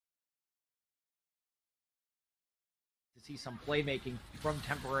to see some playmaking from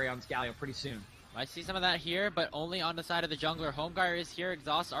Temporary on Scalio pretty soon. Might see some of that here, but only on the side of the jungler. Homeguard is here.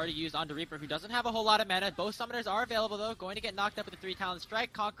 Exhaust already used onto Reaper, who doesn't have a whole lot of mana. Both summoners are available, though. Going to get knocked up with the 3-talent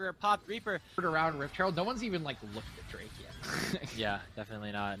strike. Conqueror popped Reaper. Around Rift Herald, no one's even, like, looked at Drake yet. Yeah,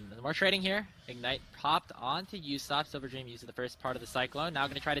 definitely not. And more trading here. Ignite popped onto Usopp. Silver Dream used the first part of the Cyclone. Now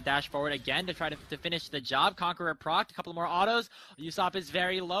going to try to dash forward again to try to finish the job. Conqueror procced. A couple more autos. Usopp is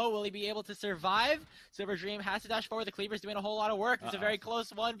very low. Will he be able to survive? Silver Dream has to dash forward. The Cleaver's doing a whole lot of work. It's a very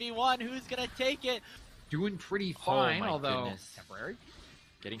close 1v1. Who's going to take it? Doing pretty fine, although goodness. Temporary.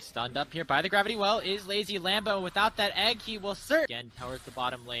 Getting stunned up here by the Gravity Well is Lazy Lambo. Without that egg, he will surge. Again, towards the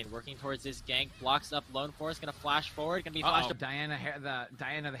bottom lane, working towards this gank. Blocks up Lone Force, gonna flash forward. Gonna be flashed up. Diana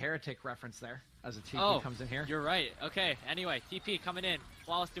the Heretic reference there as a TP comes in here. You're right. Okay, anyway, TP coming in.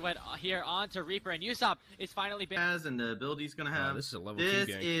 Flawless duet here onto Reaper, and Usopp is finally been. And the ability he's gonna have. This is a level 2 This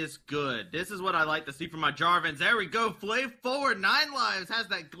gank. is good. This is what I like to see from my Jarvans. There we go. Flay forward. 9 lives. Has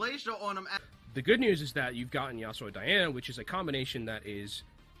that glacial on him. The good news is that you've gotten Yasuo Diana, which is a combination that is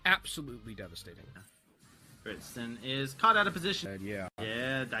absolutely devastating. Britson is caught out of position. Yeah.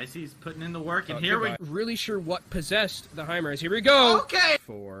 Yeah, Dicey's putting in the work, and here we really sure what possessed the Heimers. Here we go. Okay.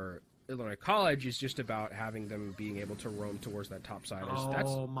 For Illinois College is just about having them being able to roam towards that top side.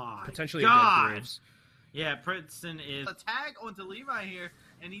 That's my potentially God. a good Graves. Yeah, Princeton is a tag onto Levi here,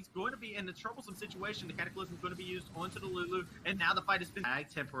 and he's going to be in a troublesome situation. The Cataclysm is going to be used onto the Lulu, and now the fight has been tag.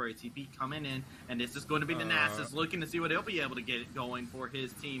 Temporary TP coming in, and this is going to be the Nasus looking to see what he'll be able to get going for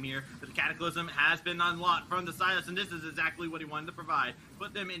his team here. But the Cataclysm has been unlocked from the Silas, and this is exactly what he wanted to provide.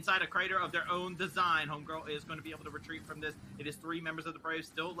 Put them inside a crater of their own design. Homegirl is going to be able to retreat from this. It is 3 members of the Braves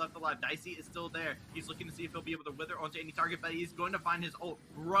still left alive. Dicey is still there. He's looking to see if he'll be able to wither onto any target, but he's going to find his ult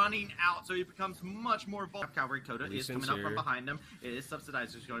running out, so he becomes much more vulnerable. Cavalry Coda is coming up from behind him. It is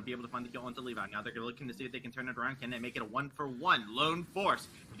subsidized. He's going to be able to find the kill onto Levi. Now they're looking to see if they can turn it around. Can they make it a 1-for-1? Lone Force.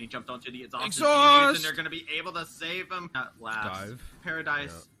 He jumped onto the exhaust, and they're going to be able to save him. Dive.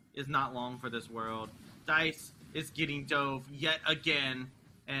 Paradise is not long for this world. Dice is getting dove yet again,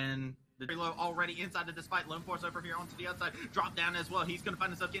 and the reload already inside of this fight. Lone Force over here onto the outside. Drop down as well. He's going to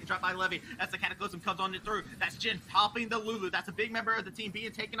find himself getting dropped by Levy as the Cataclysm comes on it through. That's Jin popping the Lulu. That's a big member of the team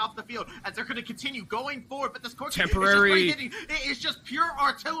being taken off the field as they're going to continue going forward. But this court Temporary. It is just pure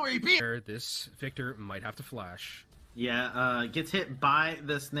artillery. This Victor might have to flash. Yeah, gets hit by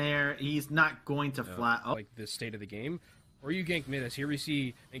the snare. He's not going to flat. Like the state of the game. Or you gank mid, as here we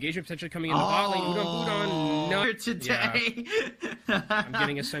see engagement potentially coming in the bot lane. Udon, no. Today. Yeah. I'm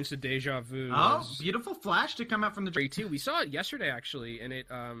getting a sense of deja vu. Beautiful flash to come out from the Drake too. We saw it yesterday actually, and it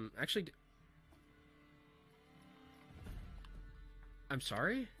actually. I'm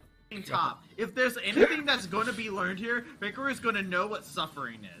sorry. Top. If there's anything that's going to be learned here, Baker is going to know what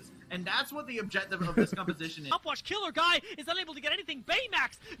suffering is. And that's what the objective of this composition is. Upwash Killer Guy is unable to get anything.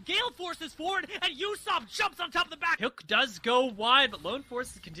 Baymax, Gale forces forward, and Usopp jumps on top of the back. Hook does go wide, but Lone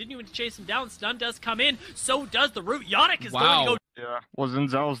Force is continuing to chase him down. Stun does come in, so does the root. Yannick is going to go. Yeah, well,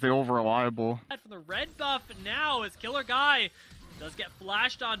 Zenzel's the over-reliable. From the red buff now as Killer Guy does get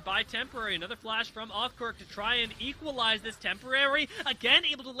flashed on by Temporary. Another flash from Othquirk to try and equalize this. Temporary, again,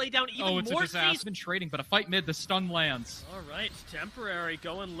 able to lay down even more space. Been trading, but a fight mid, the stun lands. All right, Temporary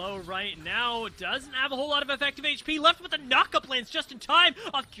going low right now. Doesn't have a whole lot of effective HP left, but the knockup lands just in time.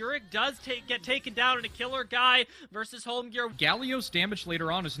 Othquirk does get taken down in a Killer Guy versus Homegear. Galio's damage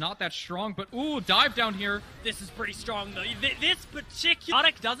later on is not that strong, but ooh, dive down here. This is pretty strong, though. This particular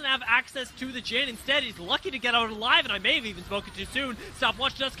Yannick doesn't have access to the Jin. Instead, he's lucky to get out alive, and I may have even spoken too soon.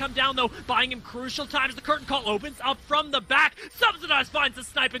 Stopwatch does come down, though, buying him crucial times. The curtain call opens up from the back. Subsidized finds the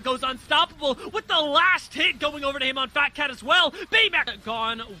snipe and goes unstoppable with the last hit going over to him on Fat Cat as well. Baymax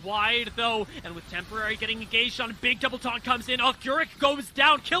gone wide, though, and with Temporary getting engaged on a big double taunt comes in. Othquirk goes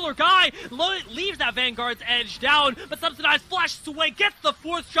down. Killer Guy leaves that Vanguard's edge down, but Subsidized flashes away, gets the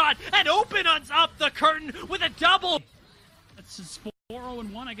 4th shot, and opens up the curtain with a double. That's just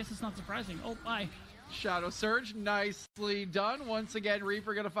 4-0-1. I guess it's not surprising. Oh, bye. Shadow Surge, nicely done. Once again,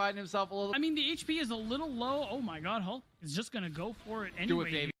 Reaper gonna find himself a little. I mean, the HP is a little low. Oh my God, Hulk is just gonna go for it anyway. Do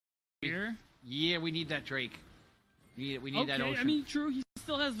it, baby. Here. Yeah, we need that Drake. We need that Ocean. I mean, true. He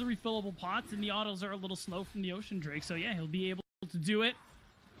still has the refillable pots, and the autos are a little slow from the Ocean Drake. So yeah, he'll be able to do it.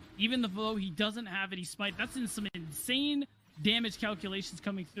 Even though he doesn't have any smite, that's in some insane damage calculations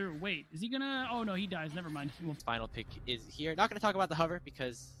coming through. Wait, is he gonna? Oh no, he dies. Never mind. Final pick is here. Not gonna talk about the hover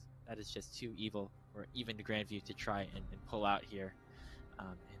because that is just too evil, or even to Grandview to try and pull out here. In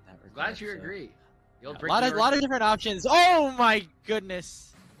that regard. Glad you agree. A lot of different options. Oh my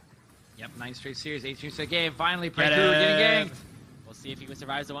goodness. Yep, 9 straight series, 8 straight game. Finally, Preku getting ganked. We'll see if he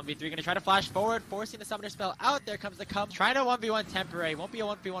survives the 1v3. Gonna try to flash forward, forcing the summoner spell out. There comes the come. Trying to 1v1 temporary. Won't be a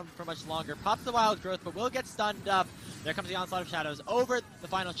 1v1 for much longer. Pops the wild growth, but will get stunned up. There comes the onslaught of shadows over the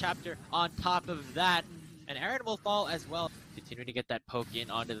final chapter on top of that. And Aaron will fall as well. Continuing to get that poke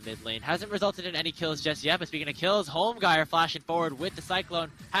in onto the mid lane. Hasn't resulted in any kills just yet, but speaking of kills, Holmgeier flashing forward with the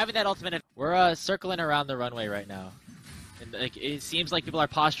Cyclone, having that ultimate. We're circling around the runway right now. And it seems like people are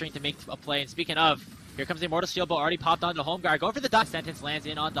posturing to make a play. And speaking of, here comes the Immortal Shield Bow, already popped onto Holmgeier. Going for the dot. Sentence lands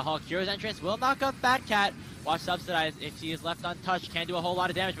in onto Hulk. Hero's entrance will knock up Fat Cat. Watch Subsidize. If he is left untouched, can do a whole lot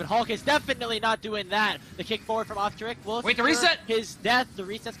of damage, but Hulk is definitely not doing that. The kick forward from off Trick will wait, the reset! His death. The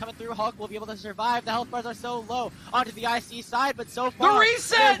reset's coming through. Hulk will be able to survive. The health bars are so low onto the IC side, but so far, the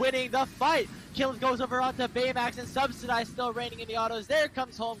reset! they're winning the fight. Kill goes over onto Baymax, and Subsidize still reigning in the autos. There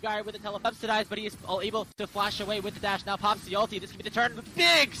comes Holmgeier with the Subsidize, but he is able to flash away with the dash. Now pops the ulti. This could be the turn.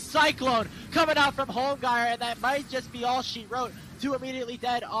 Big Cyclone coming out from Holmgeier, and that might just be all she wrote. Two immediately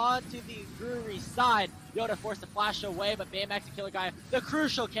dead onto the brewery side. Yoda forced to flash away, but Baymax and Killer Guy, the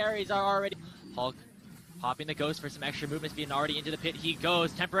crucial carries are already. Hulk popping the ghost for some extra movement, being already into the pit. He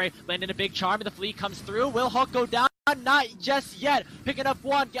goes. Temporary, landing a big charm, and the fleet comes through. Will Hulk go down? Not just yet. Picking up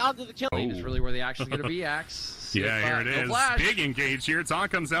one, get onto the kill. Is really where the action's going to be, Axe. Yeah, here it no is. flash. Big engage here.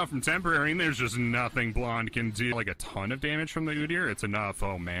 Taunt comes out from Temporary, and there's just nothing Blonde can do. Like a ton of damage from the Udyr. It's enough.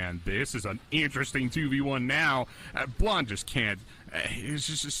 Oh, man. This is an interesting 2v1 now. Blonde just can't. It's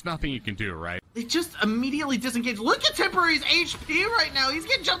just nothing you can do, right? They just immediately disengage. Look at Temporary's HP right now. He's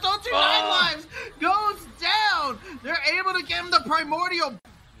getting jumped onto. 9 lives goes down. They're able to get him the primordial.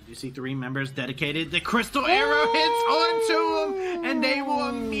 You see 3 members dedicated. The crystal arrow hits onto them, and they will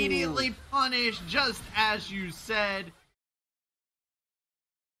immediately punish, just as you said.